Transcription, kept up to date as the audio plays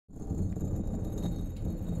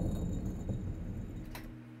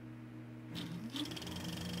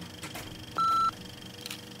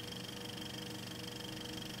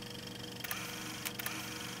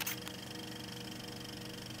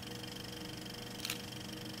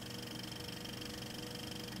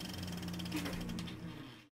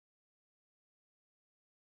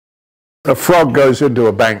A frog goes into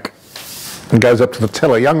a bank and goes up to the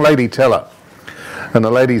teller, young lady teller, and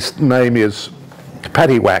the lady's name is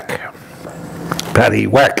Patty Whack. Patty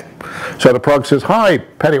Whack. So the frog says, "Hi,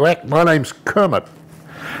 Patty Whack, my name's Kermit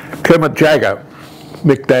Jagger.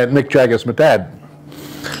 Mick Jagger's my dad,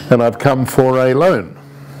 and I've come for a loan."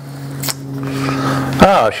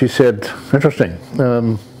 Ah, she said, interesting.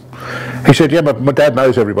 He said, "Yeah, but my dad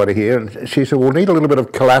knows everybody here." And she said, "We'll need a little bit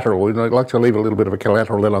of collateral. I'd like to leave a little bit of a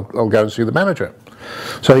collateral, then I'll go and see the manager."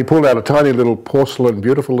 So he pulled out a tiny little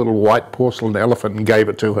beautiful little white porcelain elephant and gave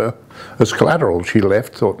it to her as collateral. She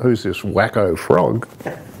left, thought, "Who's this wacko frog?"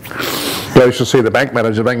 Goes to see the bank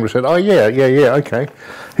manager. The bank manager said, "Oh yeah, okay."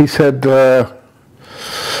 He said,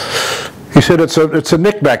 it's a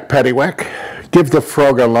knick-knack, Patty Whack. Give the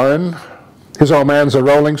frog a loan. His old man's a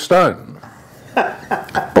rolling stone."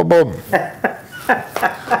 Boom, boom.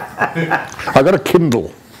 I got a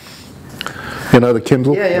Kindle. You know the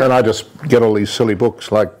Kindle? Yeah. And I just get all these silly books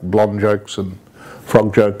like blonde jokes and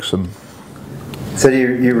frog jokes and. So are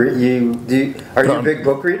you a big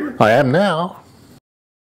book reader? I am now.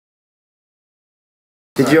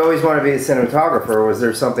 Did you always want to be a cinematographer, or was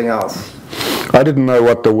there something else? I didn't know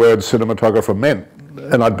what the word cinematographer meant,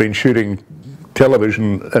 and I'd been shooting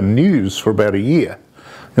television and news for about a year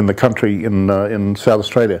in the country in South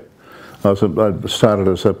Australia. I started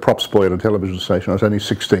as a props boy at a television station. I was only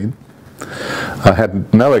 16. I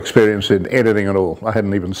had no experience in editing at all. I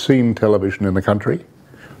hadn't even seen television in the country.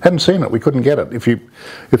 Hadn't seen it. We couldn't get it. If you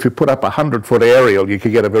put up a 100-foot aerial, you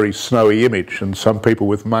could get a very snowy image, and some people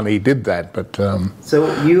with money did that. But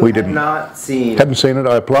so you we had not seen? Hadn't seen it.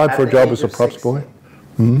 I applied for a job as a props boy.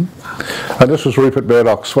 And this was Rupert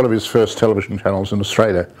Murdoch's, one of his first television channels in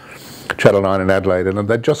Australia, Channel 9 in Adelaide, and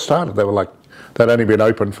they'd just started. They'd only been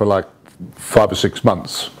open for like 5 or 6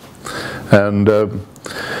 months. And a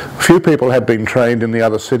few people had been trained in the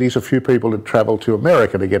other cities, a few people had travelled to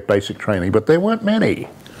America to get basic training, but there weren't many.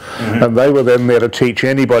 And they were then there to teach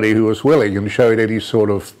anybody who was willing and showed any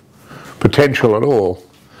sort of potential at all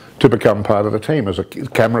to become part of the team, as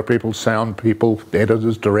camera people, sound people,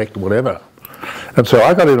 editors, direct, whatever. And so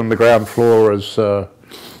I got in on the ground floor as a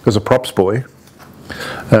props boy,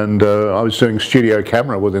 and I was doing studio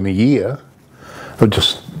camera within a year.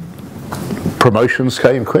 Just promotions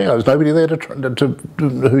came quick. There was nobody there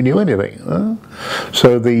who knew anything.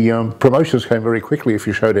 So the promotions came very quickly if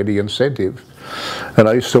you showed any incentive. And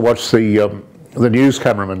I used to watch the news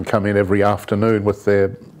cameramen come in every afternoon with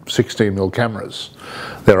their 16mm cameras,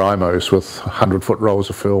 their IMOs with 100-foot rolls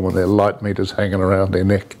of film and their light meters hanging around their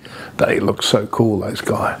neck. They look so cool, those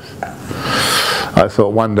guys. I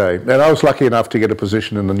thought one day, and I was lucky enough to get a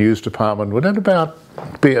position in the news department within about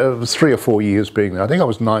 3 or 4 years being there. I think I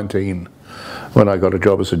was 19 when I got a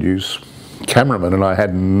job as a news cameraman, and I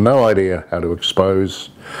had no idea how to expose,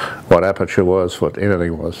 what aperture was, what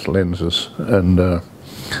anything was, lenses. And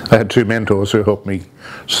I had 2 mentors who helped me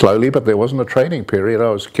slowly, but there wasn't a training period. I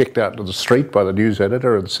was kicked out to the street by the news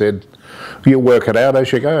editor and said, "You work it out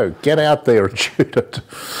as you go. Get out there and shoot it."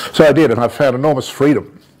 So I did, and I found enormous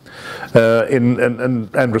freedom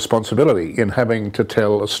and responsibility in having to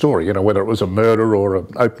tell a story, you know, whether it was a murder or an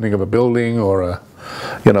opening of a building or a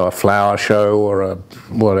flower show or a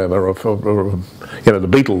whatever, or the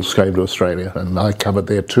Beatles came to Australia and I covered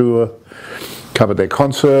their tour, covered their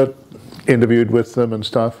concert, interviewed with them and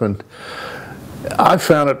stuff, and I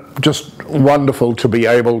found it just wonderful to be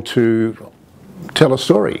able to tell a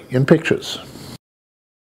story in pictures.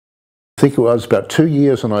 I think it was about 2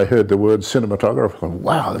 years and I heard the word cinematographer.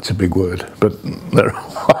 Wow, that's a big word. But there it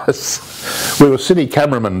was. We were city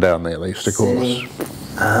cameramen down there, they used to call us.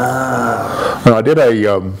 Ah. And I did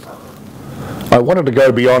I wanted to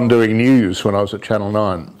go beyond doing news when I was at Channel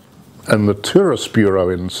 9. And the Tourist Bureau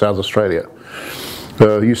in South Australia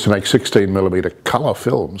used to make 16mm colour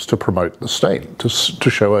films to promote the state, to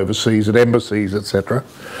show overseas at embassies, etc.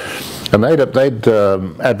 And they'd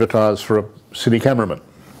advertise for a city cameraman.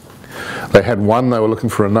 They had one, they were looking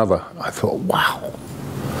for another. I thought, wow,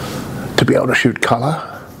 to be able to shoot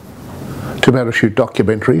colour, to be able to shoot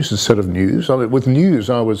documentaries instead of news. I mean, with news,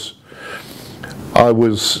 I was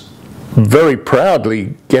very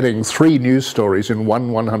proudly getting 3 news stories in one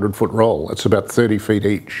 100-foot roll. It's about 30 feet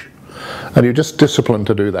each. And you're just disciplined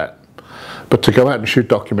to do that. But to go out and shoot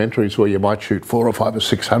documentaries where you might shoot 400 or 500 or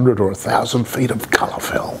 600 or 1,000 feet of colour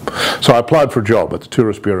film. So I applied for a job at the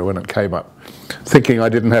Tourist Bureau when it came up, thinking I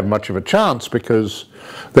didn't have much of a chance because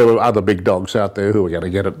there were other big dogs out there who were going to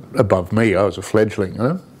get it above me. I was a fledgling, you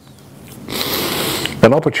know.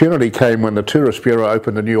 An opportunity came when the Tourist Bureau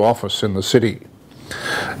opened a new office in the city.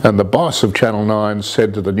 And the boss of Channel 9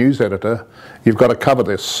 said to the news editor, "You've got to cover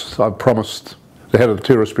this. I promised the head of the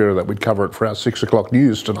Tourist Bureau that we'd cover it for our 6 o'clock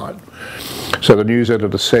news tonight." So the news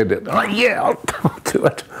editor said, "Oh yeah, I'll do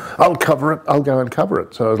it. I'll cover it. I'll go and cover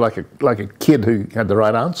it." So I was like a kid who had the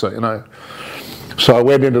right answer, you know. So I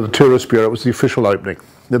went into the Tourist Bureau. It was the official opening.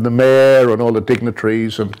 Then the mayor and all the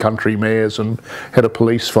dignitaries and country mayors and head of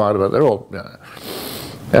police, fire, they're all, you know.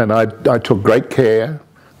 And I took great care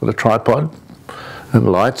with a tripod and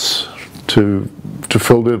lights to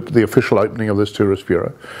film the official opening of this Tourist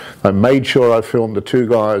Bureau. I made sure I filmed the 2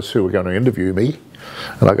 guys who were going to interview me,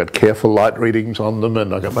 and I got careful light readings on them,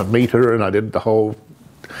 and I got my meter, and I did the whole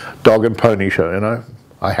dog and pony show, you know.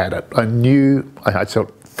 I had it. I knew, I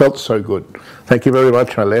felt so good. Thank you very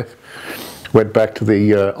much. I left, went back to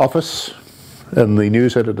the office, and the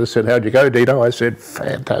news editor said, "How'd you go, Dino?" I said,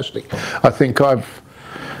 "Fantastic. I think I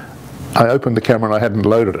opened the camera and I hadn't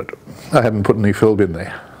loaded it. I hadn't put any film in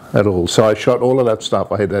there at all. So I shot all of that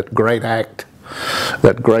stuff. I had that great act,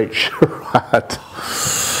 that great shot,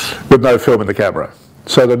 with no film in the camera."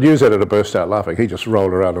 So the news editor burst out laughing. He just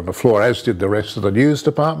rolled around on the floor, as did the rest of the news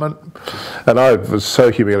department. And I was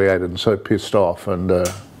so humiliated and so pissed off. And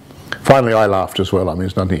finally I laughed as well. I mean,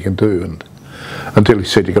 there's nothing you can do. And until he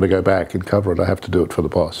said, "You've got to go back and cover it. I have to do it for the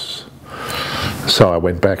boss." So I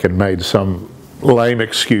went back and made some lame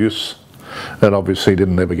excuse, and obviously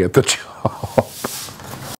didn't ever get the job.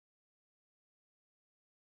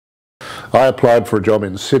 I applied for a job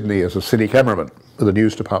in Sydney as a cine cameraman for the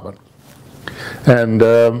news department. And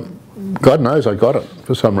God knows I got it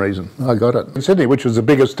for some reason. I got it in Sydney, which was the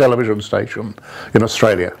biggest television station in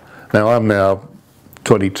Australia. Now I'm now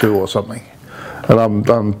 22 or something,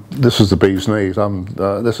 and this is the bee's knees.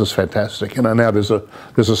 This is fantastic. You know, now there's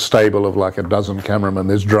a stable of like a dozen cameramen.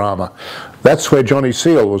 There's drama. That's where Johnny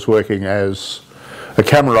Seal was working as a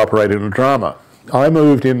camera operator in a drama. I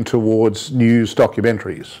moved in towards news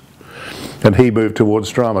documentaries, and he moved towards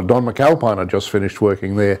drama. Don McAlpine had just finished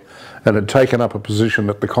working there and had taken up a position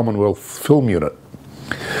at the Commonwealth Film Unit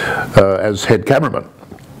as head cameraman.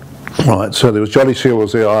 Right, so there was Johnny Seal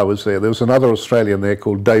was there, I was there. There was another Australian there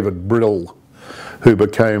called David Brill, who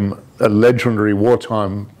became a legendary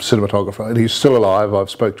wartime cinematographer, and he's still alive. I've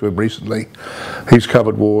spoke to him recently. He's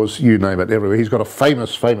covered wars, you name it, everywhere. He's got a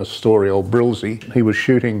famous story, old Brillsy. He was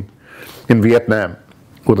shooting in Vietnam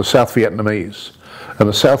with the South Vietnamese, and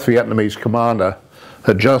the South Vietnamese commander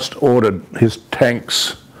had just ordered his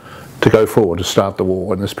tanks to go forward to start the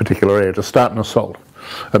war in this particular area, to start an assault.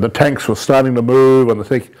 And the tanks were starting to move, and I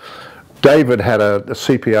think David had a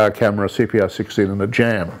CPR camera, a CPR 16, and it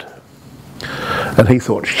jammed. And he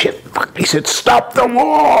thought, shit, fuck. He said, "Stop the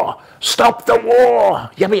war! Stop the war!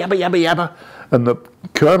 Yabba, yabba, yabba, yabba." And the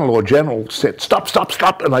colonel or general said, "Stop, stop,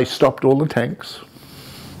 stop." And they stopped all the tanks.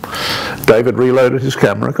 David reloaded his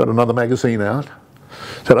camera, got another magazine out,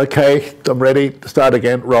 said, "Okay, I'm ready, start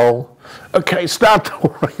again, roll." "Okay, start the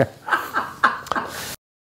war again."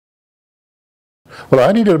 Well, I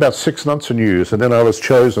only did about 6 months of news, and then I was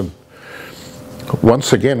chosen,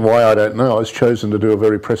 once again, why I don't know, I was chosen to do a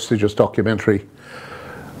very prestigious documentary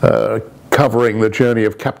covering the journey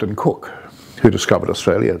of Captain Cook, who discovered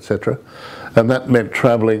Australia, etc. And that meant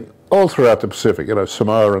travelling all throughout the Pacific, you know,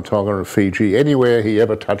 Samoa and Tonga and Fiji, anywhere he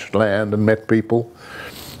ever touched land and met people,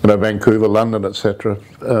 you know, Vancouver, London, etc.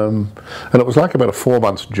 And it was like about a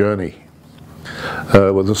 4-month journey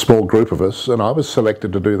with a small group of us, and I was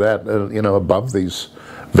selected to do that, you know, above these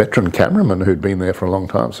veteran cameramen who'd been there for a long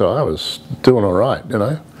time, so I was doing all right, you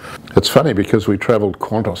know. It's funny because we travelled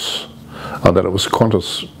Qantas, that it was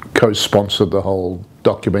Qantas co-sponsored the whole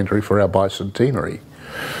documentary for our bicentenary,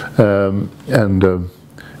 and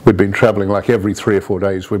we'd been travelling like every 3 or 4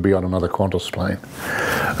 days. We'd be on another Qantas plane,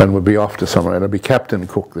 and we'd be off to somewhere, and it'd be Captain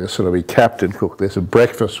Cook this, and it'd be Captain Cook this, and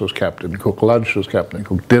breakfast was Captain Cook, lunch was Captain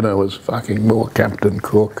Cook, dinner was fucking more Captain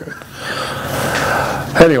Cook.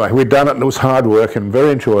 Anyway, we'd done it, and it was hard work and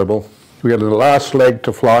very enjoyable. We got the last leg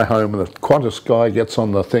to fly home, and the Qantas guy gets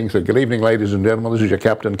on the thing, said, "Good evening, ladies and gentlemen, this is your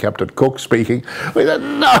captain, Captain Cook speaking." We said,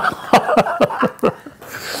 "No!"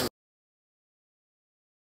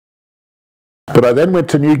 But I then went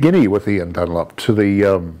to New Guinea with Ian Dunlop to the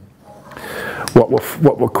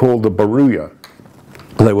what were called the Baruya.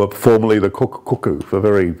 They were formerly the Kuku, a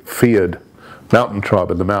very feared mountain tribe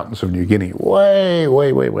in the mountains of New Guinea, way,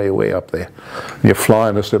 way, way, way, way up there. And you fly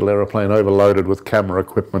in this little aeroplane overloaded with camera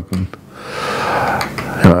equipment, and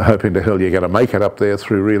you know, hoping to hell you're going to make it up there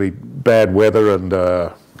through really bad weather, and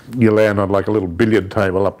you land on like a little billiard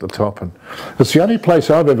table up the top. And it's the only place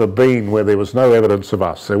I've ever been where there was no evidence of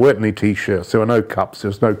us. There weren't any t-shirts, there were no cups, there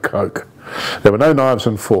was no Coke, there were no knives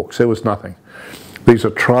and forks, there was nothing. These are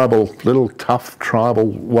tribal, little tough tribal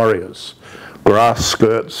warriors. Grass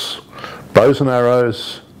skirts, bows and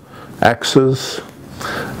arrows, axes,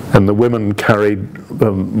 and the women carried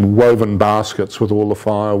woven baskets with all the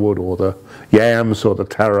firewood or the yams or the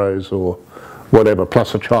taros or whatever,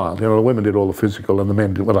 plus a child. You know, the women did all the physical and the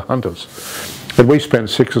men were the hunters. And we spent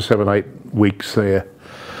 6 or 7, 8 weeks there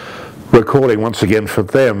recording once again for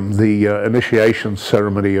them the initiation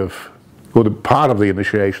ceremony of, or the part of the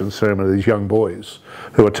initiation ceremony of these young boys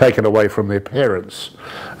who are taken away from their parents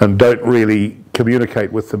and don't really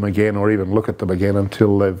communicate with them again or even look at them again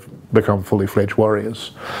until they've become fully fledged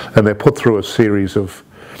warriors. And they're put through a series of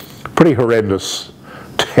pretty horrendous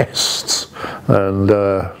tests. And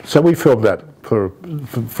so we filmed that for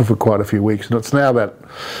quite a few weeks. And it's now that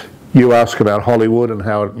you ask about Hollywood and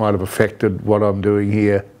how it might have affected what I'm doing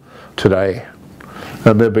here today.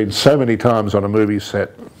 And there have been so many times on a movie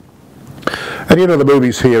set. And you know, the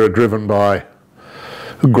movies here are driven by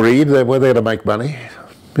greed. We're there to make money.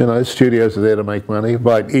 You know, studios are there to make money,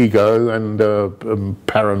 by ego and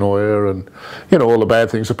paranoia and, you know, all the bad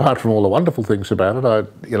things, apart from all the wonderful things about it.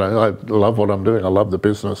 I love what I'm doing. I love the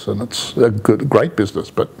business, and it's a great business,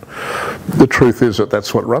 but the truth is that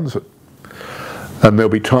that's what runs it. And there'll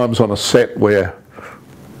be times on a set where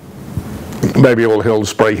maybe all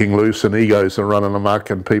hell's breaking loose and egos are running amok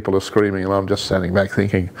and people are screaming, and I'm just standing back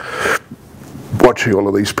thinking, watching all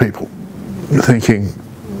of these people, thinking,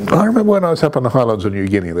 I remember when I was up in the highlands of New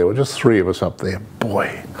Guinea, there were just 3 of us up there.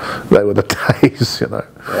 Boy, they were the days, you know.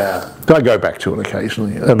 Yeah. I go back to it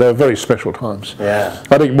occasionally, and they're very special times. Yeah.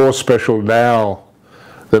 I think more special now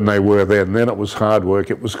than they were then. Then it was hard work,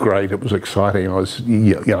 it was great, it was exciting. I was,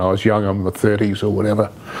 you know, I was young, I'm in the 30s or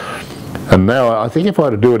whatever. And now, I think if I had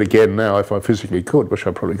to do it again now, if I physically could, which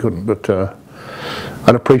I probably couldn't, but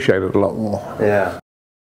I'd appreciate it a lot more. Yeah.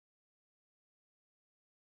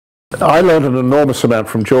 I learned an enormous amount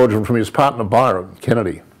from George and from his partner Byron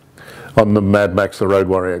Kennedy on the Mad Max The Road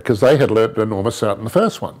Warrior, because they had learnt an enormous amount in the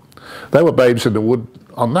first one. They were babes in the wood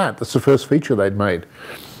on that. That's the first feature they'd made.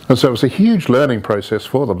 And so it was a huge learning process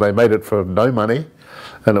for them. They made it for no money,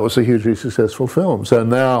 and it was a hugely successful film. So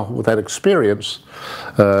now, with that experience,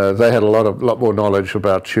 they had a lot more knowledge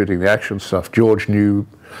about shooting the action stuff. George knew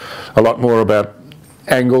a lot more about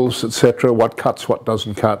angles, etc., what cuts, what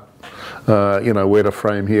doesn't cut. You know, where to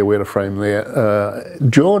frame here, where to frame there.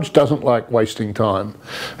 George doesn't like wasting time.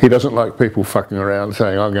 He doesn't like people fucking around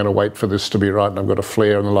saying, I'm going to wait for this to be right and I've got a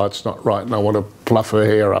flare and the light's not right and I want to fluff her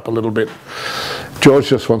hair up a little bit. George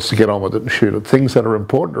just wants to get on with it and shoot it. Things that are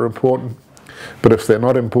important, but if they're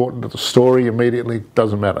not important to the story immediately,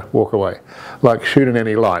 doesn't matter, walk away. Like shooting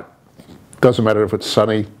any light. Doesn't matter if it's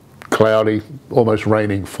sunny, cloudy, almost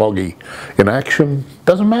raining, foggy. In action,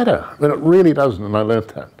 doesn't matter. And it really doesn't, and I learnt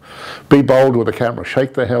that. Be bold with the camera,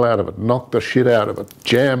 shake the hell out of it, knock the shit out of it,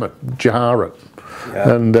 jam it, jar it.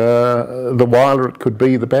 Yeah. And the wilder it could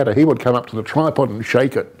be, the better. He would come up to the tripod and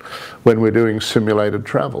shake it when we're doing simulated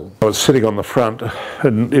travel. I was sitting on the front,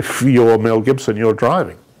 and if you're Mel Gibson, you're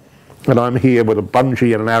driving. And I'm here with a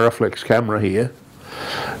bungee and an Araflex camera here.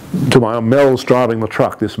 Mel's driving the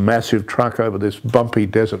truck, this massive truck over this bumpy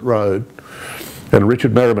desert road, and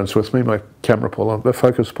Richard Merriman's with me, my camera puller, the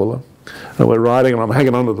focus puller, and we're riding and I'm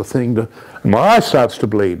hanging onto the thing, and my eye starts to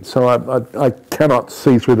bleed, so I cannot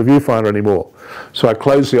see through the viewfinder anymore. So I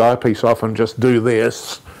close the eyepiece off and just do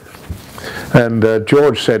this. And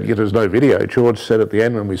George said, there's no video. George said at the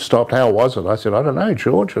end when we stopped, how was it? I said, I don't know,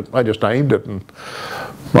 George. I just aimed it and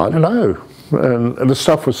I don't know. And the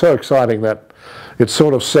stuff was so exciting that it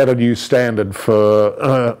sort of set a new standard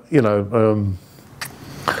for, you know,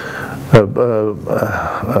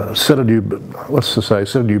 set a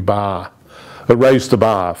new bar. It raised the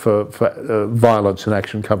bar for violence and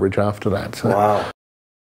action coverage after that. So. Wow.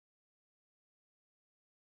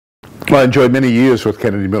 I enjoyed many years with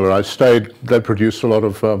Kennedy Miller. They produced a lot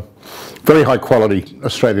of very high quality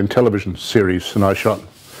Australian television series, and I shot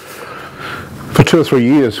for 2 or 3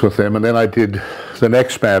 years with them, and then I did the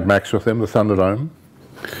next Mad Max with them, the Thunderdome,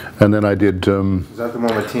 and then I did... Is that the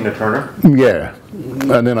one with Tina Turner? Yeah,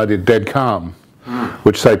 and then I did Dead Calm,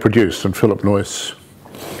 which they produced, and Philip Noyce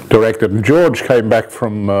directed. And George came back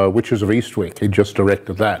from Witches of Eastwick. He just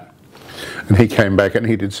directed that. And he came back and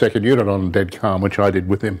he did second unit on Dead Calm, which I did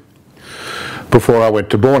with him, before I went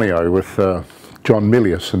to Borneo with John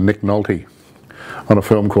Milius and Nick Nolte on a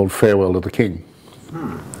film called Farewell to the King,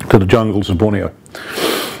 to the jungles of Borneo.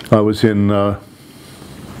 I was in...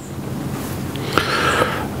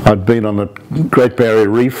 I'd been on the Great Barrier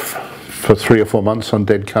Reef for 3 or 4 months on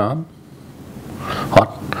Dead Calm.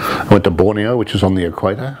 Hot. I went to Borneo, which is on the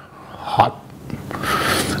equator. Hot.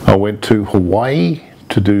 I went to Hawaii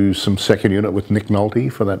to do some second unit with Nick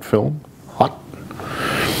Nolte for that film. Hot.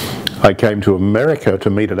 I came to America to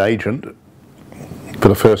meet an agent for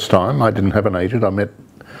the first time. I didn't have an agent. I met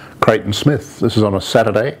Creighton Smith. This is on a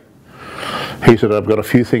Saturday. He said, I've got a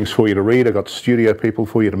few things for you to read. I've got studio people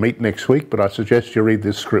for you to meet next week, but I suggest you read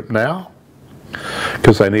this script now,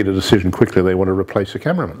 because they need a decision quickly. They want to replace a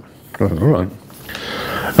cameraman. I said, all right.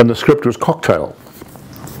 And the script was Cocktail,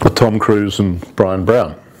 with Tom Cruise and Brian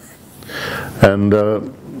Brown. And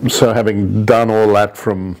so having done all that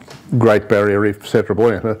from Great Barrier Reef,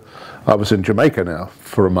 etc., I was in Jamaica now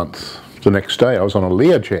for a month. The next day I was on a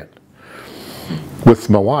Learjet with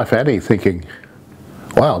my wife Annie, thinking,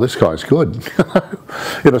 wow, this guy's good.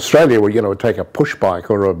 In Australia, we would take a push bike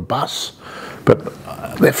or a bus, but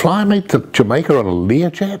they're flying me to Jamaica on a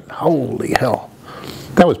Learjet? Holy hell,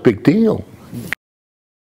 that was a big deal.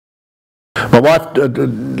 My wife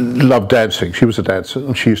loved dancing. She was a dancer,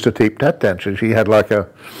 and she used to keep tap dancing. She had like a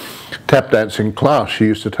tap dancing class she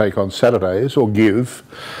used to take on Saturdays, or give.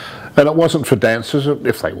 And it wasn't for dancers,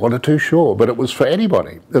 if they wanted to, sure, but it was for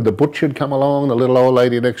anybody. The butcher'd come along, the little old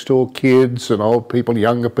lady next door, kids and old people,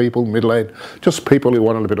 younger people, middle-aged, just people who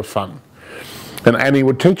wanted a bit of fun. And Annie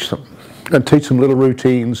would teach them, and teach them little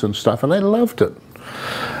routines and stuff, and they loved it.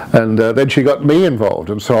 And then she got me involved,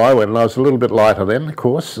 and so I went, and I was a little bit lighter then, of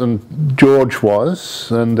course, and George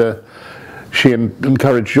was, and she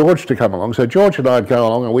encouraged George to come along. So George and I'd go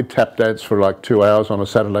along and we'd tap dance for like 2 hours on a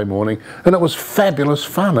Saturday morning, and it was fabulous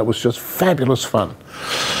fun. It was just fabulous fun.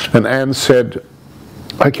 And Anne said,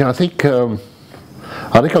 okay, I think I'll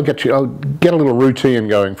get a little routine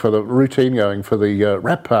going for the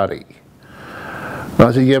rap party. And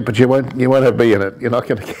I said, yeah, but you won't have me in it. You're not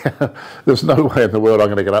going to. There's no way in the world I'm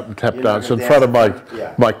going to get up and tap dance in front of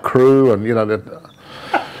my crew, and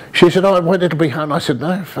She said, oh, well, it'll be home. I said,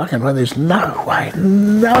 no, fucking way, there's no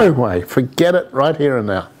way, forget it right here and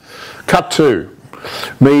now. Cut to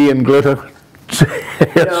me in glitter,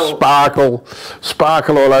 sparkle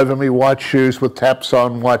all over me, white shoes with taps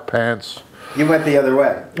on, white pants. You went the other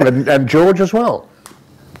way. And George as well.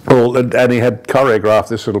 And he had choreographed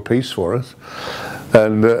this little piece for us.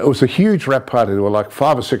 And it was a huge rap party. There were like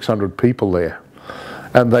 500 or 600 people there.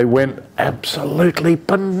 And they went absolutely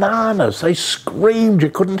bananas. They screamed. You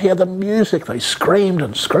couldn't hear the music. They screamed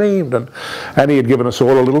and screamed. And he had given us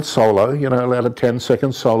all a little solo, allowed a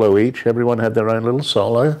 10-second solo each. Everyone had their own little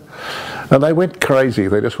solo. And they went crazy.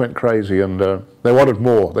 They just went crazy. And they wanted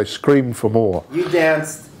more. They screamed for more. You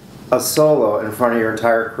danced a solo in front of your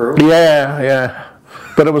entire crew? Yeah.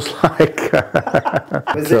 But it was like...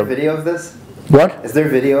 Is there video of this? What? Is there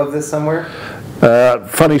video of this somewhere?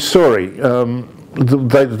 Funny story.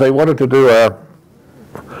 They wanted to do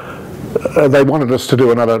they wanted us to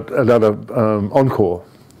do another encore.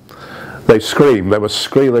 They screamed. They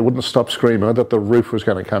wouldn't stop screaming. I thought the roof was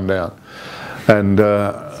going to come down. And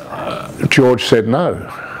George said no.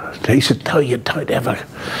 He said, no, you don't ever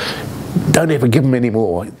give them any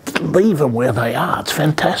more. Leave them where they are. It's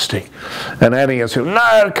fantastic. And Annie said,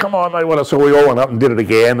 no, come on, they want us. So we all went up and did it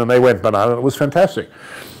again, and they went banana. It was fantastic.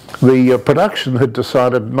 The production had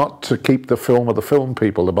decided not to keep the film or the film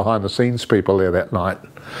people, the behind-the-scenes people there that night,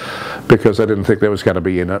 because they didn't think there was going to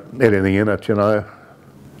be anything in it,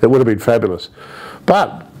 It would have been fabulous.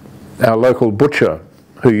 But our local butcher,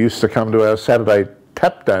 who used to come to our Saturday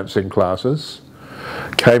tap dancing classes,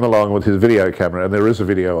 came along with his video camera, and there is a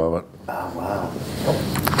video of it. Oh, wow.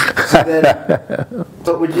 So then,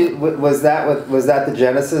 but was that the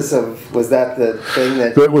genesis of, was that the thing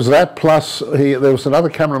that... It was that, plus there was another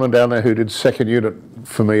cameraman down there who did second unit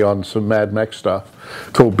for me on some Mad Max stuff,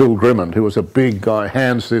 called Bill Grimmond, who was a big guy,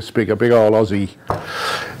 hands this big, a big old Aussie.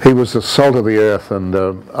 He was the salt of the earth, and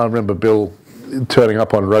I remember Bill turning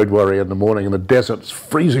up on Road Warrior in the morning in the desert. It's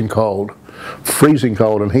freezing cold,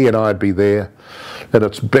 and he and I'd be there. And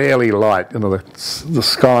it's barely light, the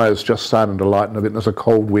sky is just starting to lighten a bit, and there's a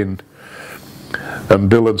cold wind. And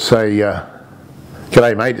Bill would say,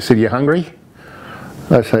 g'day mate, he said, you hungry?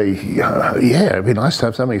 I say, yeah, it'd be nice to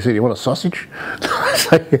have something. He said, you want a sausage? I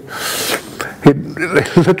say, he'd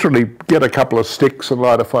literally get a couple of sticks and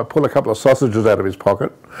light a fire, pull a couple of sausages out of his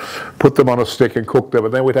pocket, put them on a stick and cook them,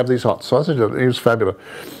 and then we'd have these hot sausages. It was fabulous.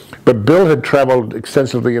 But Bill had travelled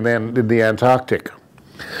extensively in the Antarctic.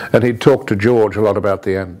 And he'd talked to George a lot about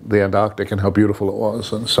the Antarctic and how beautiful it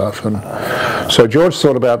was and stuff. And so George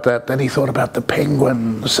thought about that. Then he thought about the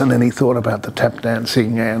penguins, and then he thought about the tap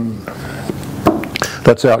dancing, and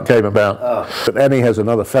that's how it came about. Oh. But Annie has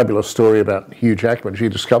another fabulous story about Hugh Jackman. She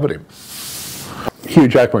discovered him. Hugh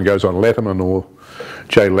Jackman goes on Letterman or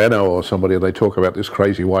Jay Leno or somebody, and they talk about this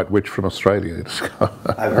crazy white witch from Australia.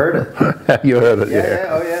 I've heard it. You heard it, yeah.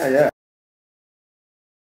 Oh, yeah.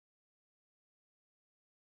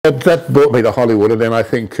 That brought me to Hollywood, and then I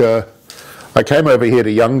think I came over here to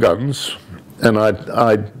Young Guns, and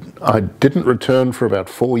I didn't return for about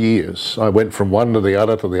 4 years. I went from one to the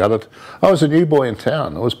other to the other. I was a new boy in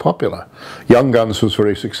town. I was popular. Young Guns was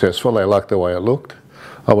very successful. They liked the way I looked.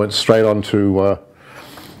 I went straight on to,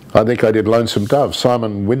 I think I did Lonesome Dove.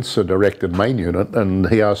 Simon Windsor directed main unit, and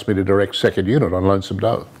he asked me to direct second unit on Lonesome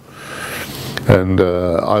Dove. And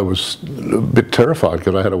I was a bit terrified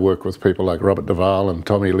because I had to work with people like Robert Duvall and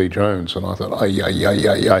Tommy Lee Jones, and I thought,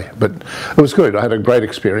 ay. But it was good. I had a great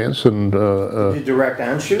experience. And did you direct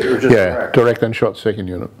and shoot, or just direct and shot second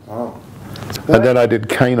unit. Oh. And then I did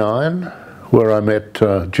Canine, where I met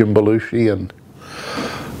Jim Belushi and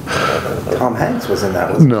Tom Hanks was in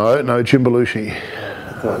that, wasn't he? No, Jim Belushi,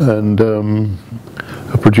 and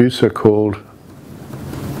a producer called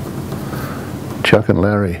Chuck and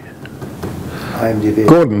Larry.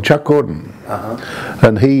 IMDb. Chuck Gordon.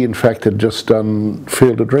 And he, in fact, had just done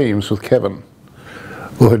Field of Dreams with Kevin,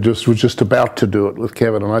 or was just about to do it with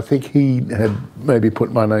Kevin, and I think he had maybe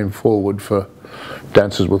put my name forward for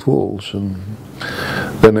Dances with Wolves. And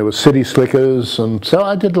then there was City Slickers, and so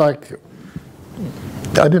I did like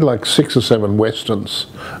 6 or 7 westerns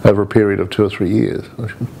over a period of 2 or 3 years.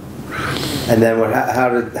 And then how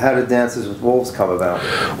did Dances with Wolves come about?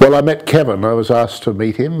 Well, I met Kevin. I was asked to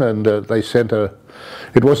meet him, and they sent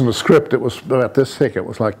it wasn't a script, it was about this thick. It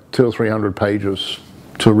was like 200 or 300 pages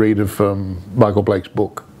to read of Michael Blake's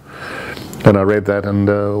book. And I read that and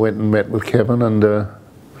went and met with Kevin, and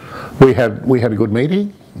we had a good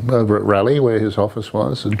meeting over at Raleigh, where his office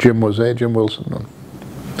was, and Jim was there, Jim Wilson.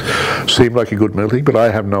 Seemed like a good meeting, but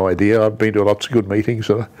I have no idea. I've been to lots of good meetings,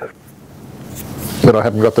 but I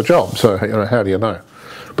haven't got the job, so how do you know?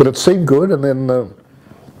 But it seemed good, and then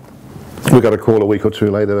we got a call a week or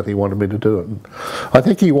 2 later that he wanted me to do it. And I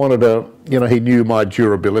think he wanted he knew my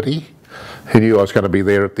durability. He knew I was going to be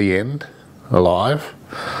there at the end, alive,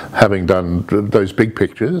 having done those big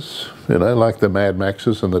pictures, like the Mad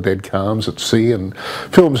Maxes and the Dead Calms at Sea, and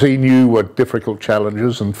films he knew were difficult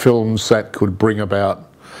challenges, and films that could bring about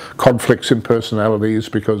conflicts in personalities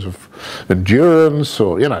because of endurance,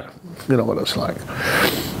 or you know what it's like.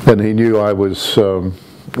 And he knew I was,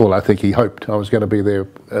 well, I think he hoped I was going to be there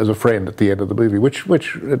as a friend at the end of the movie, which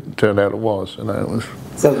it turned out it was. It was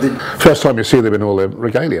first time you see them in all their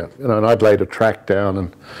regalia. And I'd laid a track down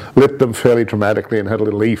and lit them fairly dramatically, and had a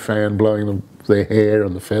little E-fan blowing their hair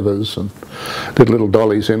and the feathers, and did little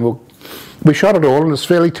dollies in. Well, we shot it all, and it's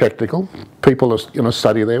fairly technical. People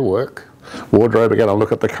study their work. Wardrobe are going to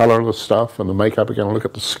look at the colour of the stuff, and the makeup are going to look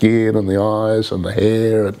at the skin and the eyes and the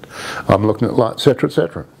hair, and I'm looking at light, etc.,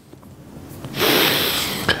 etc.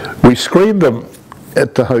 We screened them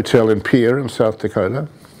at the hotel in Pierre in South Dakota,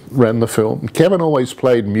 ran the film. Kevin always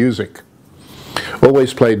played music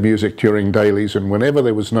during dailies and whenever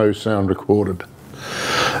there was no sound recorded.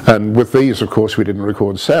 And with these, of course, we didn't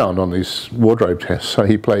record sound on these wardrobe tests, so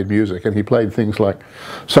he played music, and he played things like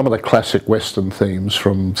some of the classic Western themes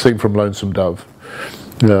theme from Lonesome Dove,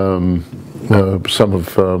 some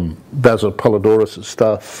of Basil Polidorus'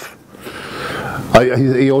 stuff.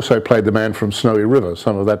 He also played The Man from Snowy River,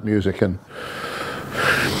 some of that music, and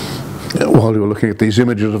while you were looking at these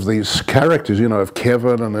images of these characters, of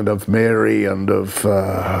Kevin and of Mary and of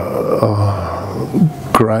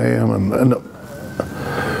Graham, and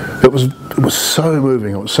it was so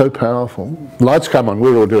moving, it was so powerful. Lights come on,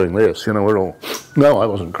 we're all doing this, we're all, no, I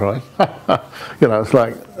wasn't crying. It's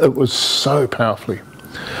like, it was so powerfully.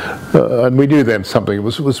 And we knew then something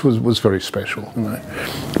was very special.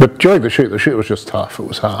 But during the shoot was just tough, it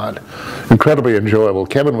was hard. Incredibly enjoyable.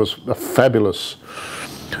 Kevin was a fabulous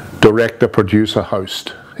director, producer,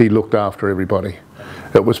 host. He looked after everybody.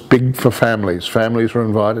 It was big for families. Families were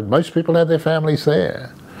invited. Most people had their families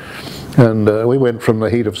there. And we went from the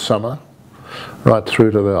heat of summer right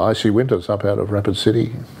through to the icy winters up out of Rapid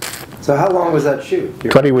City. So how long was that shoot?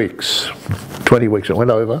 20 weeks. 20 weeks. It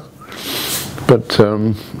went over. But,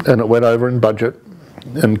 and it went over in budget.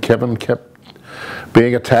 And Kevin kept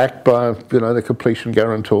being attacked by, the completion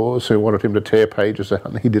guarantors who wanted him to tear pages out,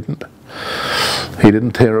 and he didn't. He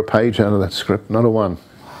didn't tear a page out of that script, not a one.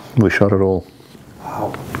 We shot it all.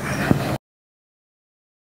 Wow.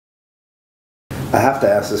 I have to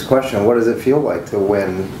ask this question. What does it feel like to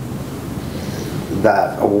win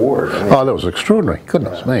that award? Oh, that was extraordinary.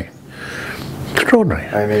 Goodness me. Extraordinary.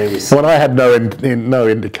 When I had no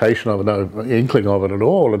indication of it, no inkling of it at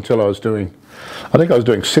all until I think I was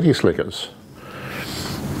doing City Slickers.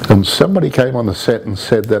 And somebody came on the set and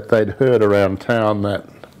said that they'd heard around town that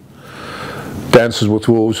Dances with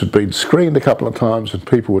Wolves had been screened a couple of times, and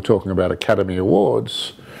people were talking about Academy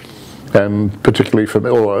Awards, and particularly for me,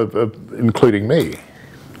 or including me.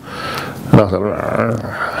 I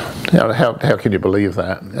thought, you know, how can you believe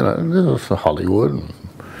that? You know, this is Hollywood.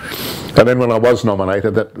 And then when I was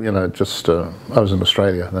nominated, that, you know, just I was in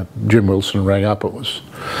Australia. That Jim Wilson rang up. It was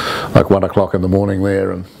like 1 o'clock in the morning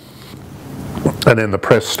there, and then the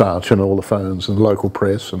press starts, you know, all the phones and local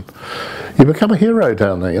press, and you become a hero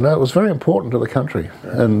down there. You know, it was very important to the country.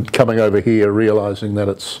 And coming over here, realising that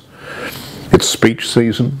it's speech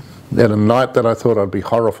season, and a night that I thought I'd be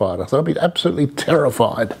horrified. I thought I'd be absolutely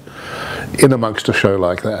terrified in amongst a show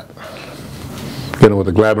like that. You know, with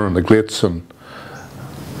the glamour and the glitz, and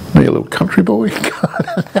me, a little country boy.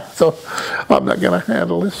 I thought, I'm not going to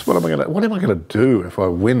handle this. What am I going to do if I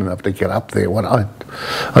win enough to get up there?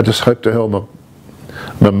 I just hope to hell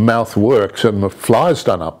my mouth works and my fly's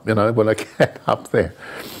done up, you know, when I get up there.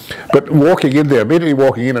 But walking in there, immediately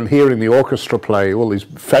walking in and hearing the orchestra play all these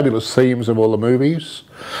fabulous themes of all the movies,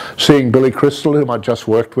 seeing Billy Crystal, whom I just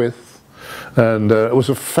worked with, and it was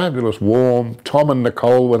a fabulous, warm. Tom and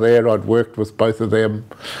Nicole were there. I'd worked with both of them.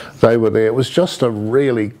 They were there. It was just a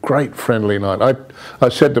really great, friendly night. I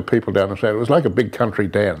said to people down the street, it was like a big country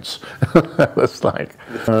dance. It was like,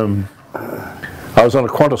 I was on a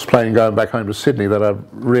Qantas plane going back home to Sydney that I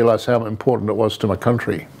realised how important it was to my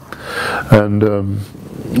country. And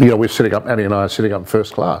you know, we're sitting up, Annie and I are sitting up in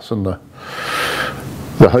first class, and the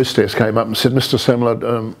hostess came up and said, "Mr.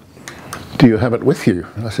 Semler, do you have it with you?"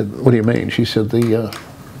 And I said, "What do you mean?" She said, the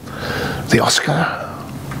Oscar."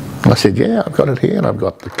 And I said, "Yeah, I've got it here, and I've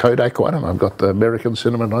got the Kodak one, and I've got the American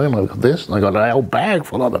Cinematographer, and I've got this, and I've got a whole bag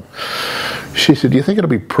full of them." She said, "Do you think it'll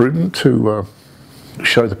be prudent to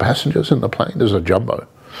show the passengers in the plane?" There's a jumbo.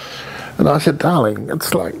 And I said, "Darling,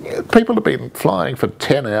 it's like, people have been flying for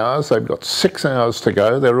 10 hours, they've got 6 hours to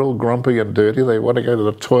go, they're all grumpy and dirty, they want to go to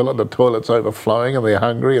the toilet's overflowing, and they're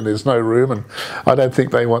hungry, and there's no room, and I don't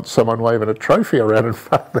think they want someone waving a trophy around in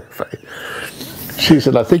front of their face." She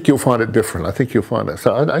said, "I think you'll find it different, I think you'll find it."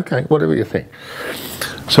 So, okay, whatever you think.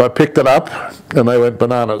 So I picked it up, and they went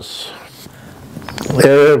bananas.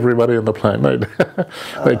 Everybody in the plane,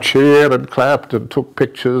 they cheered and clapped and took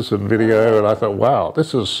pictures and video, and I thought, wow,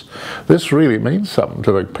 this really means something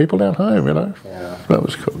to the people down home, you know. Yeah. That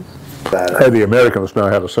was cool. Hey, the Americans know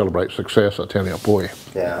how to celebrate success, I tell you, boy.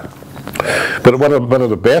 Yeah. But one of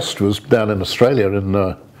the best was down in Australia.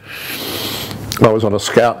 I was on a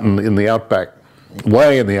scout in the outback,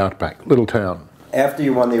 way in the outback, little town. After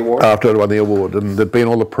you won the award? After I won the award, and there'd been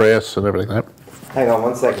all the press and everything. Hang on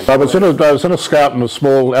 1 second. I was in a scout in a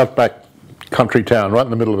small outback country town right in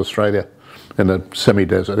the middle of Australia, in a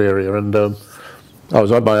semi-desert area, and I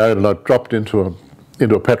was on my own, and I dropped into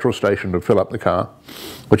a petrol station to fill up the car,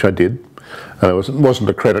 which I did. It wasn't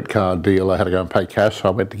a credit card deal. I had to go and pay cash, so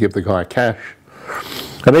I went to give the guy cash.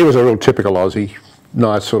 And he was a real typical Aussie,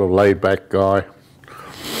 nice sort of laid-back guy.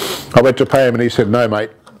 I went to pay him, and he said, "No,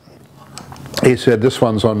 mate." He said, "This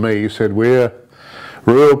one's on me." He said, "We're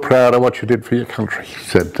real proud of what you did for your country." He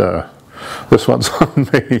said, "This one's on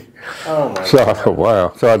me." Oh my so God. I thought,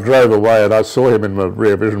 wow. So I drove away, and I saw him in the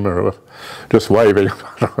rear vision mirror just waving.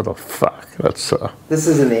 I thought, fuck, that's... This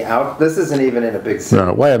isn't even in a big city.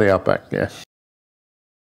 No, way in the outback, yeah.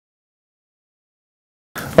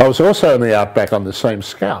 I was also in the outback on the same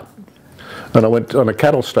scout, and I went on a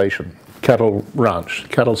cattle station, cattle ranch,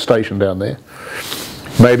 cattle station down there,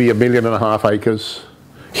 maybe 1.5 million acres,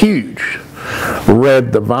 huge,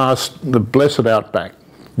 red, the blessed outback,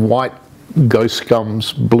 white ghost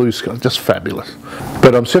gums, blue sky, just fabulous.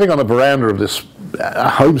 But I'm sitting on the veranda of this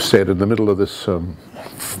homestead in the middle of this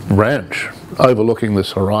ranch, overlooking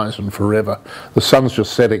this horizon forever. The sun's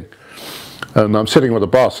just setting, and I'm sitting with the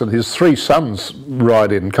boss, and his 3 sons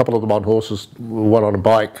ride in, a couple of them on horses, one on a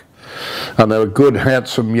bike, and they were good,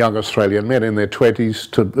 handsome young Australian men in their 20s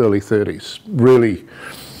to early 30s, really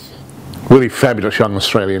fabulous young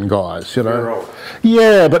Australian guys, you know.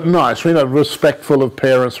 Yeah, but nice, you know, respectful of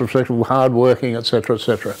parents, respectful, hard-working, etc.,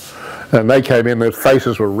 etc. And they came in, their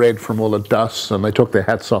faces were red from all the dust, and they took their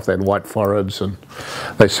hats off, they had white foreheads, and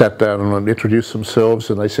they sat down and introduced themselves,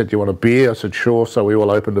 and they said, "Do you want a beer?" I said, "Sure." So we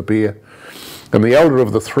all opened a beer. And the elder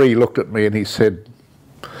of the 3 looked at me and he said,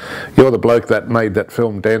 "You're the bloke that made that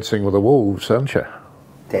film Dancing with the Wolves, aren't you?"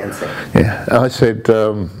 Dancing? Yeah. I said,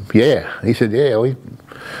 "Yeah." He said, "Yeah,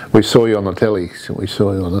 we saw you on the telly." So we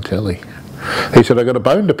saw you on the telly. He said, "I got a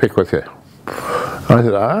bone to pick with you." I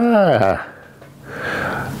said,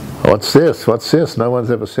 what's this? What's this? No one's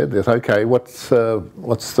ever said this. Okay, what's the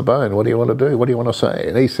bone? What do you want to do? What do you want to say?"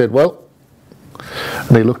 And he said, "Well,"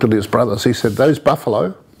 and he looked at his brothers, he said, "Those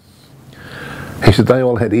buffalo," he said, "they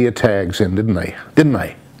all had ear tags in, didn't they? Didn't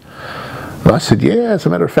they?" And I said, yeah, as a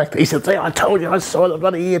matter of fact. He said, I told you I saw the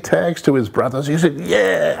bloody ear tags to his brothers. He said,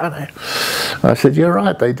 yeah, I know. I said, you're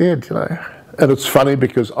right, they did, you know. And it's funny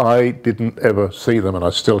because I didn't ever see them, and I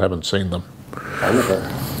still haven't seen them.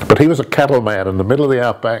 But he was a cattle man in the middle of the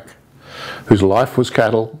outback whose life was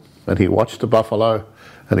cattle, and he watched the buffalo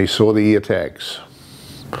and he saw the ear tags.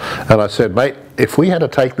 And I said, mate, if we had to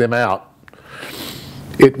take them out,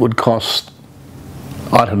 it would cost,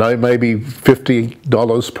 I don't know, maybe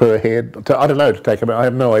 $50 per head. I don't know, to take them out. I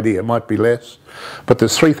have no idea. It might be less. But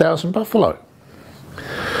there's 3,000 buffalo.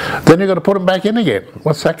 Then you've got to put them back in again.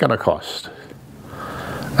 What's that going to cost?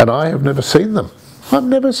 And I have never seen them. I've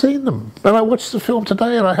never seen them. And I watched the film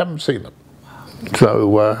today and I haven't seen them.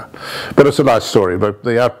 So, but it's a nice story, but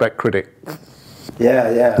the Outback Critic. Yeah,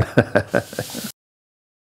 yeah.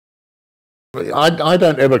 I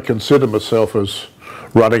don't ever consider myself as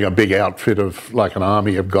running a big outfit of like an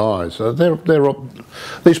army of guys.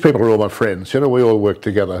 These people are all my friends. You know, we all work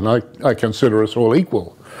together, and I consider us all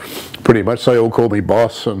equal, pretty much. They all call me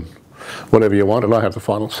boss and whatever you want, and I have the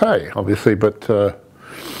final say, obviously. But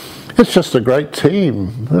it's just a great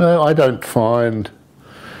team. You know, I don't find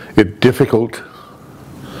it difficult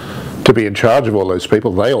to be in charge of all those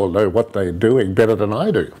people. They all know what they're doing better than I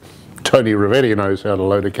do. Tony Rivetti knows how to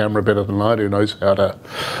load a camera better than I do, knows how to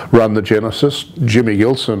run the Genesis. Jimmy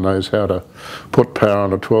Gilson knows how to put power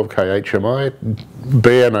on a 12K HMI.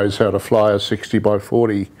 Bear knows how to fly a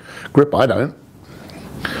 60x40 grip. I don't.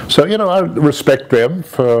 So, you know, I respect them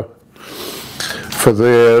for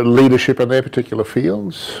their leadership in their particular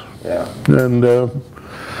fields. Yeah. And,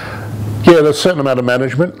 yeah, there's a certain amount of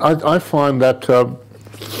management. I find that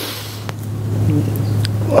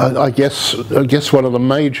I guess one of the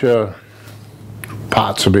major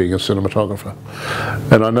parts of being a cinematographer,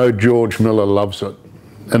 and I know George Miller loves it,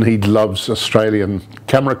 and he loves Australian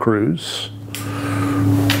camera crews.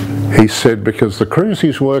 He said because the crews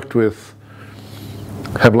he's worked with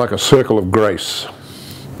have like a circle of grace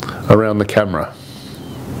around the camera.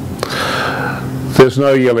 There's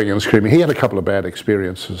no yelling and screaming. He had a couple of bad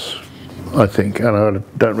experiences, I think, and I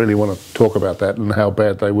don't really want to talk about that and how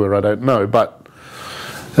bad they were, I don't know, but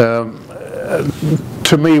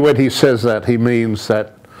to me, when he says that, he means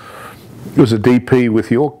that as a DP with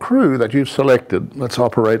your crew that you've selected, that's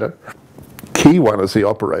operator, key one is the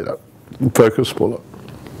operator, focus puller,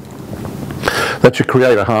 that you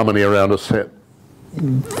create a harmony around a set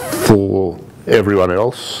for everyone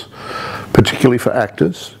else, particularly for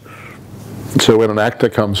actors. So when an actor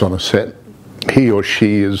comes on a set, he or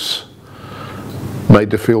she is made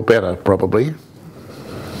to feel better, probably.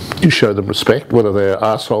 You show them respect, whether they're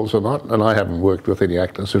arseholes or not, and I haven't worked with any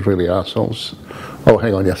actors who's really arseholes. Oh,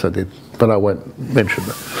 hang on, yes I did, but I won't mention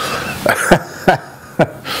that.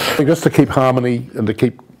 Just to keep harmony and to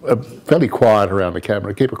keep fairly quiet around the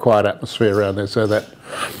camera, keep a quiet atmosphere around there so that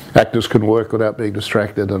actors can work without being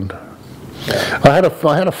distracted. And I had a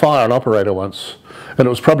fire operator once, and it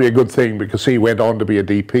was probably a good thing because he went on to be a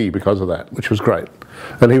DP because of that, which was great.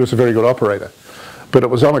 And he was a very good operator. But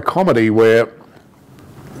it was on a comedy where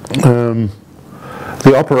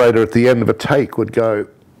the operator at the end of a take would go,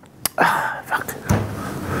 fuck.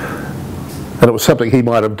 And it was something he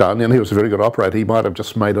might have done, and he was a very good operator. He might have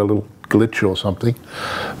just made a little glitch or something.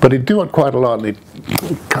 But he'd do it quite a lot, and he'd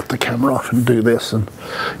cut the camera off and do this. And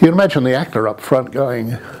you can imagine the actor up front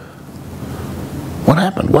going, what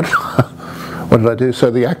happened? What did I do?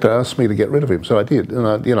 So the actor asked me to get rid of him, so I did. And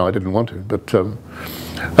I didn't want to. But and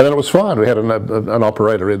then it was fine. We had an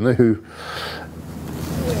operator in there who,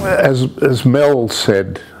 as Mel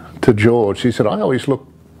said to George, he said, I always look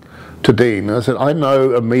to Dean. I said, I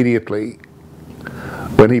know immediately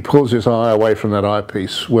when he pulls his eye away from that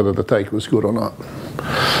eyepiece whether the take was good or not.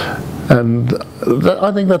 And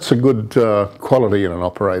I think that's a good quality in an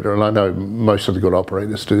operator, and I know most of the good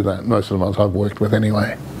operators do that, most of the ones I've worked with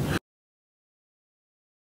anyway.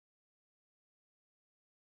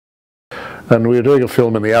 And we were doing a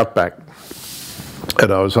film in the Outback,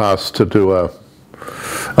 and I was asked to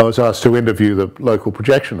interview the local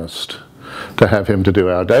projectionist, to have him to do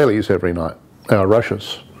our dailies every night, our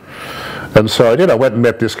rushes. And so I did. I went and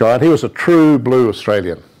met this guy, and he was a true blue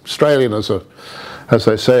Australian. Australian as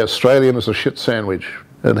they say, Australian as a shit sandwich.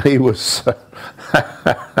 And he was... No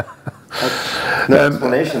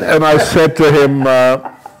explanation there. And I said to him,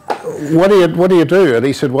 what do you do? And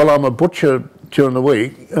he said, well, I'm a butcher during the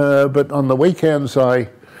week, but on the weekends I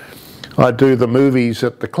do the movies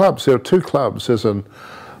at the clubs. There are two clubs. There's an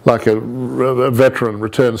like a veteran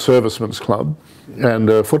return servicemen's club and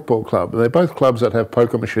a football club. They're both clubs that have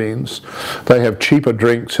poker machines. They have cheaper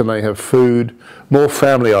drinks and they have food, more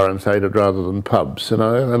family orientated rather than pubs, you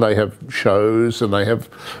know, and they have shows and they have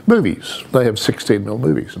movies. They have 16mm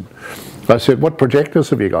movies. And I said, what projectors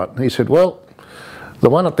have you got? And he said, well, the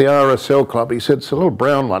one at the RSL club, he said, it's a little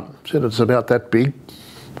brown one. He said, it's about that big.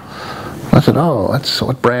 I said, oh, that's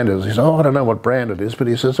what brand it is? He said, oh, I don't know what brand it is, but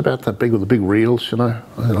he says it's about that big with the big reels, you know.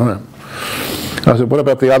 I said, I don't know. I said, what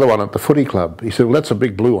about the other one at the footy club? He said, well, that's a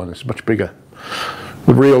big blue one. It's much bigger.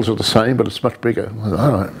 The reels are the same, but it's much bigger. I said, I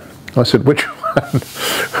don't know. I said,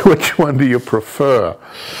 which one do you prefer?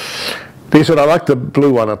 He said, I like the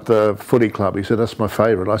blue one at the footy club. He said, that's my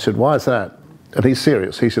favourite. I said, why is that? And he's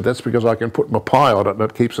serious. He said, that's because I can put my pie on it and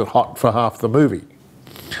it keeps it hot for half the movie.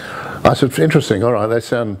 I said, interesting, all right, that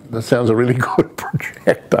sounds a really good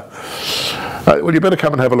projector. Well, you better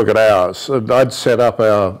come and have a look at ours. And I'd set up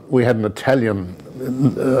we had an Italian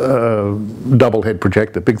double head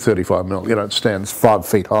projector, big 35mm, you know, it stands 5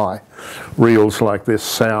 feet high. Reels like this,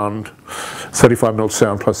 sound, 35mm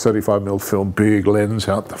sound plus 35mm film, big lens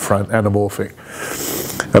out the front, anamorphic.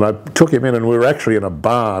 And I took him in and we were actually in a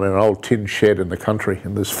barn in an old tin shed in the country,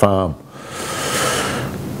 in this farm.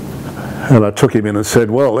 And I took him in and said,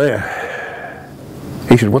 well, there.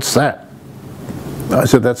 He said, what's that? I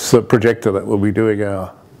said, that's the projector that we'll be doing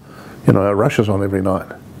our rushes on every night.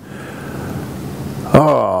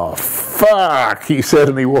 Oh, fuck, he said,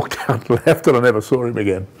 and he walked out and left, and I never saw him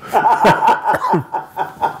again.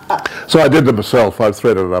 So I did it myself. I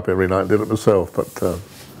threaded it up every night and did it myself. But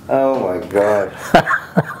oh, my God.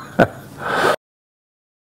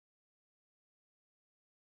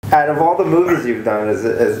 Out of all the movies you've done,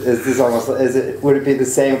 would it be the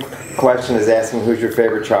same question as asking who's your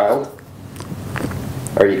favorite child?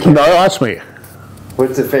 Or you can't? No, ask me.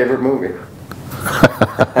 What's the favorite movie?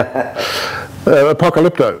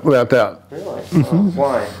 Apocalypto, without doubt. Really? Mm-hmm.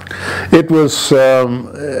 Why? It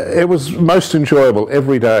was most enjoyable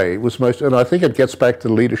every day. It was and I think it gets back to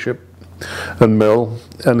leadership and Mel.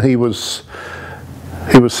 And he was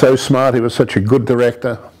so smart. He was such a good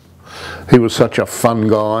director. He was such a fun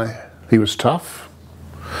guy. He was tough.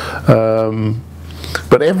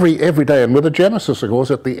 But every day, and with the Genesis, of course,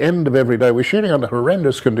 at the end of every day, we're shooting under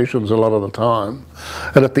horrendous conditions a lot of the time.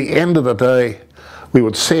 And at the end of the day, we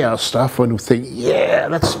would see our stuff and we'd think, yeah,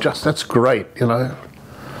 that's great, you know.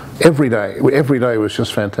 Every day was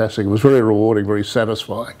just fantastic. It was very rewarding, very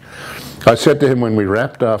satisfying. I said to him when we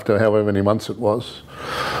wrapped, after however many months it was,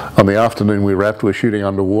 on the afternoon we wrapped, we're shooting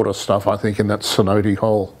underwater stuff, I think, in that cenote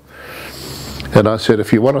hole. And I said,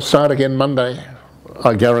 if you want to start again Monday,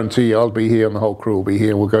 I guarantee I'll be here and the whole crew will be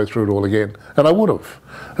here and we'll go through it all again. And I would have.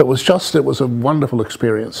 It was a wonderful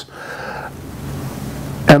experience.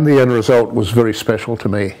 And the end result was very special to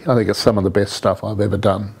me. I think it's some of the best stuff I've ever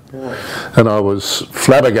done. Yeah. And I was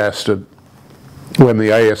flabbergasted when the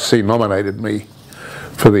ASC nominated me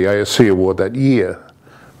for the ASC award that year,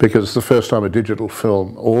 because the first time a digital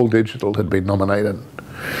film, all digital, had been nominated.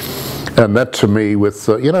 And that to me, with,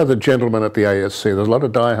 the gentlemen at the ASC, there's a lot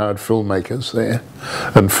of die-hard filmmakers there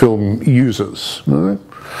and film users. Right?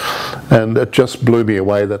 And it just blew me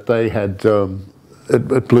away that they had,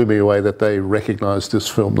 it blew me away that they recognised this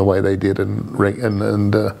film the way they did and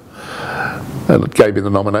it gave me the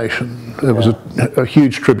nomination. It was a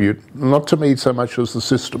huge tribute, not to me so much as the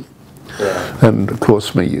system. Yeah. And of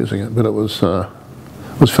course me using it, but it was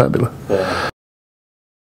fabulous. Yeah.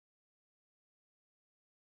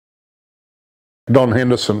 Don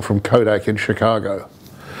Henderson from Kodak in Chicago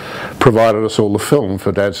provided us all the film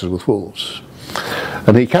for Dances with Wolves.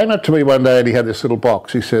 And he came up to me one day and he had this little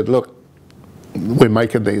box. He said, look, we're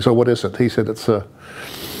making these. Oh, what is it? He said, it's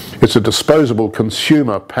a disposable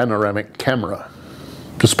consumer panoramic camera.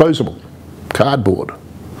 Disposable. Cardboard.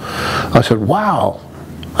 I said, wow,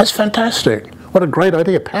 that's fantastic. What a great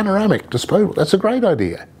idea. Panoramic, disposable. That's a great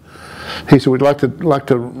idea. He said, we'd like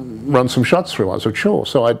to run some shots through. I said, sure.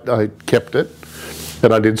 So I kept it.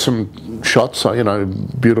 And I did some shots,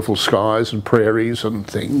 beautiful skies and prairies and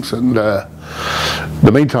things. And in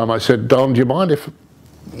the meantime, I said, Don, do you mind if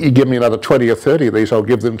you give me another 20 or 30 of these? I'll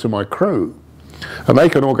give them to my crew. And they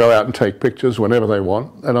can all go out and take pictures whenever they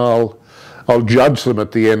want. And I'll judge them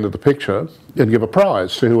at the end of the picture and give a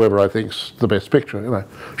prize to whoever I think's the best picture.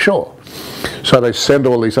 Sure. So they send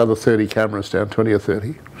all these other 30 cameras down, 20 or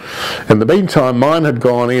 30. In the meantime, mine had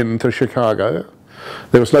gone into Chicago.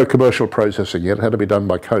 There was no commercial processing yet. It had to be done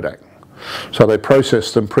by Kodak. So they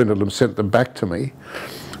processed them, printed them, sent them back to me.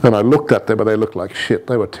 And I looked at them and they looked like shit.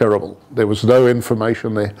 They were terrible. There was no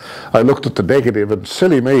information there. I looked at the negative and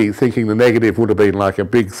silly me thinking the negative would have been like a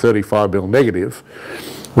big 35mm negative.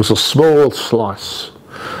 was a small slice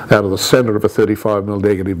out of the centre of a 35mm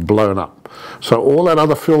negative blown up. So all that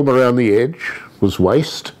other film around the edge was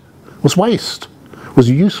waste, was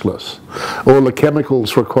useless. All the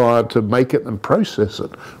chemicals required to make it and process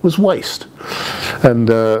it was waste. And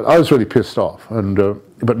I was really pissed off.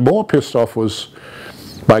 But more pissed off was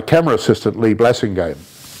my camera assistant, Lee Blassingame,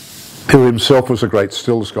 who himself was a great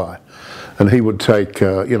stills guy. And he would take,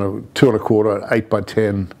 2¼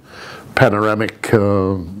 8x10 panoramic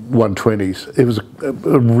 120s. It was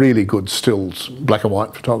a really good stills, black and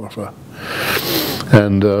white photographer.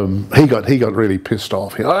 And he got really pissed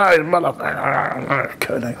off.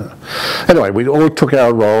 Anyway, we all took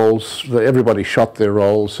our rolls. Everybody shot their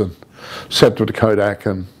rolls and sent them to Kodak.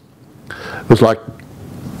 And it was like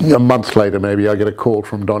a month later, maybe, I get a call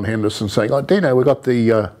from Don Henderson saying, "Oh, Dino, we got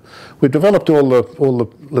we've developed all the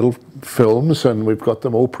little films and we've got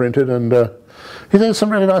them all printed, and he said, there's some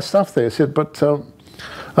really nice stuff there." He said, "But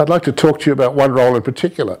I'd like to talk to you about one role in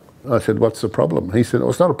particular." I said, "What's the problem?" He said, "Oh,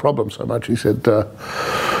 it's not a problem so much." He said,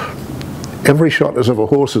 "Every shot is of a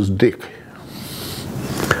horse's dick."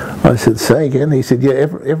 I said, "Say again?" He said, "Yeah,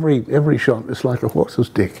 every shot is like a horse's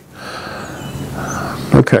dick."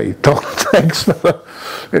 Okay, Don, thanks for the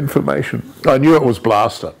information. I knew it was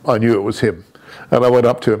Blaster. I knew it was him. And I went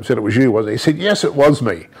up to him and said, "It was you, wasn't it?" He said, "Yes, it was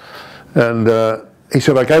me." And he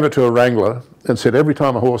said, "I gave it to a wrangler and said, every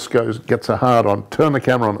time a horse gets a hard on, turn the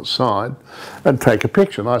camera on its side and take a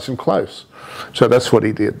picture nice and close." So that's what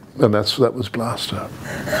he did, and that was Blaster.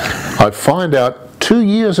 I find out 2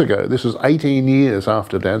 years ago, this is 18 years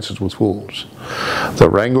after Dances with Wolves, the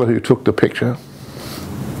wrangler who took the picture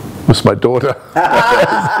was my daughter.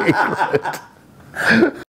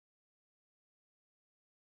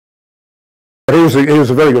 He was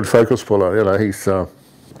a very good focus puller. He's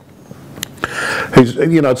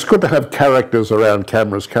it's good to have characters around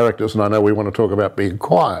cameras, and I know we want to talk about being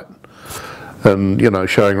quiet and,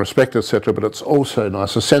 showing respect, etc., but it's also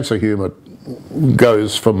nice. A sense of humour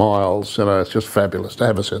goes for miles. It's just fabulous to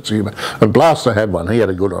have a sense of humour. And Blaster had one. He had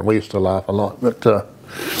a good one. We used to laugh a lot. But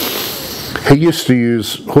he used to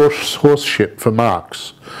use horse shit for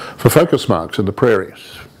marks, for focus marks in the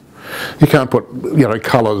prairies. You can't put,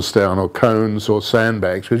 colours down or cones or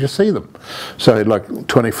sandbags because you see them. So like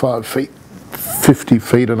 25 feet, 50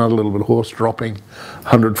 feet, another little bit of horse dropping,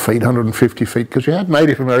 100 feet, 150 feet, because you had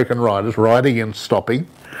Native American riders riding and stopping.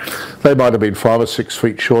 They might have been 5 or 6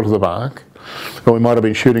 feet short of the mark, or we might have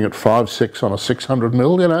been shooting at 5.6 on a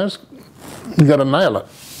 600mm, you got to nail it.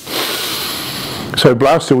 So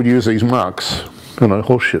Blaster would use these marks,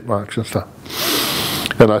 horse shit marks and stuff.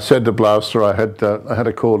 And I said to Blaster, I had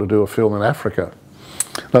a call to do a film in Africa.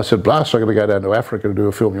 And I said, "Blaster, I'm going to go down to Africa to do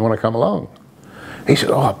a film. You want to come along?" He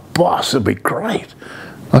said, "Oh, boss, it'd be great."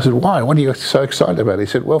 I said, "Why? What are you so excited about?" He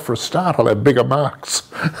said, "Well, for a start, I'll have bigger marks."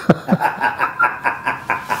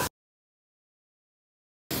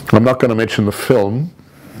 I'm not going to mention the film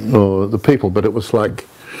or the people, but it was on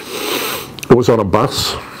a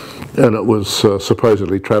bus, and it was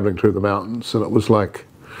supposedly travelling through the mountains, and it was like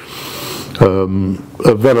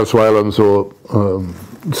Venezuelans or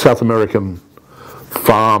South American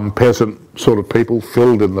farm peasant sort of people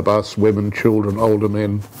filled in the bus, women, children, older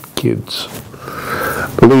men, kids.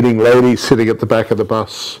 The leading lady sitting at the back of the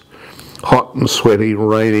bus, hot and sweaty,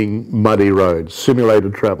 raining, muddy roads,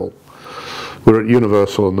 simulated travel. We're at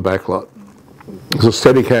Universal in the back lot. There's a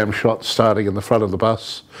Steadicam shot starting in the front of the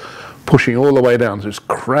bus, pushing all the way down to this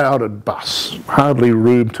crowded bus, hardly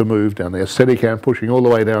room to move down there. Steadicam pushing all the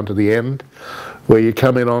way down to the end, where you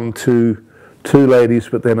come in on two ladies,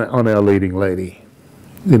 but then on our leading lady,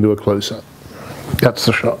 into a close-up. That's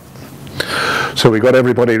the shot. So we got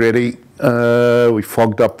everybody ready, we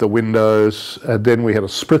fogged up the windows, and then we had to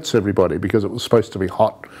spritz everybody because it was supposed to be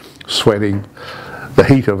hot, sweating, the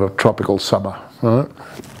heat of a tropical summer. Right?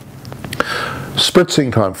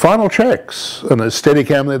 Spritzing time, final checks, and there's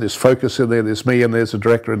Steadicam there, there's focus in there, there's me and there's the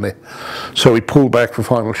director in there. So we pull back for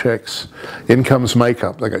final checks. In comes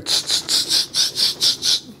makeup. They go tss, tss, tss, tss, tss,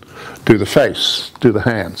 tss. Do the face, do the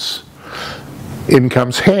hands. In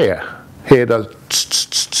comes hair. Hair does tss, tss,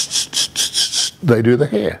 tss, tss, tss, tss. They do the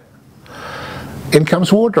hair. In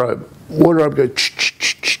comes wardrobe. Wardrobe goes tss,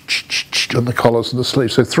 tss, tss, tss, tss, tss, on the collars and the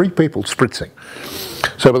sleeves. So 3 people spritzing.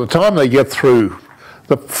 So by the time they get through,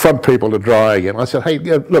 the front people are dry again. I said, "Hey,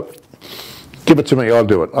 look, give it to me, I'll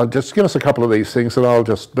do it. I'll just give us a couple of these things and I'll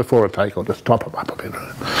just, before a take, I'll just top them up a bit."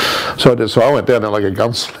 So I did. So I went down there like a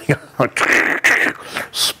gunslinger,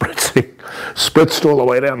 spritzing. spritzed all the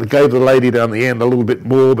way down, gave the lady down the end a little bit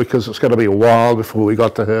more because it's going to be a while before we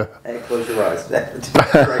got to her. Hey, close your eyes.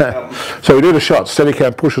 So we did a shot,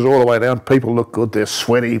 Steadicam pushes all the way down, people look good, they're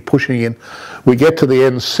sweaty, pushing in. We get to the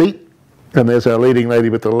end seat, and there's our leading lady,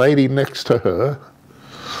 but the lady next to her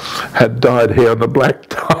had dyed hair and a black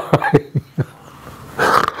tie.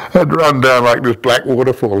 Had run down like this black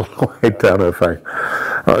waterfall all the way down her face.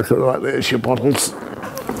 I said, right, there's your bottles.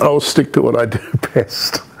 I'll stick to what I do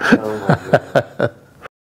best. Oh my God.